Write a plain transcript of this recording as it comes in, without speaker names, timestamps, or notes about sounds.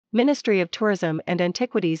Ministry of Tourism and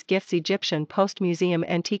Antiquities gifts Egyptian Post Museum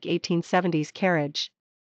antique 1870s carriage.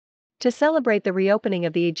 To celebrate the reopening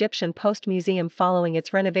of the Egyptian Post Museum following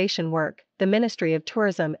its renovation work, the Ministry of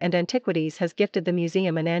Tourism and Antiquities has gifted the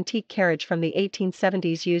museum an antique carriage from the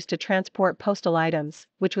 1870s used to transport postal items,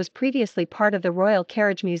 which was previously part of the Royal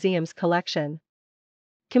Carriage Museum's collection.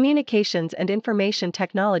 Communications and Information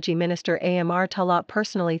Technology Minister Amr Talat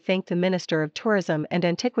personally thanked the Minister of Tourism and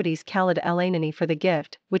Antiquities Khalid El-Ainani for the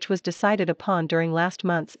gift, which was decided upon during last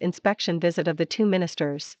month's inspection visit of the two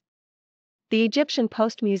ministers. The Egyptian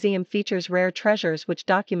Post Museum features rare treasures which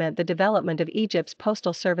document the development of Egypt's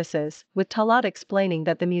postal services, with Talat explaining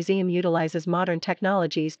that the museum utilizes modern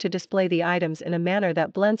technologies to display the items in a manner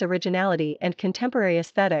that blends originality and contemporary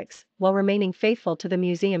aesthetics, while remaining faithful to the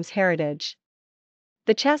museum's heritage.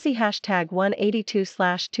 The chassis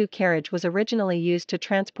 #182/2 carriage was originally used to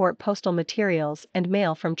transport postal materials and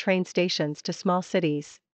mail from train stations to small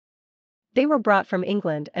cities. They were brought from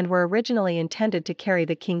England and were originally intended to carry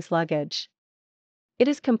the king's luggage. It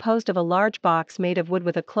is composed of a large box made of wood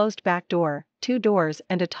with a closed back door, two doors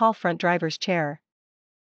and a tall front driver's chair.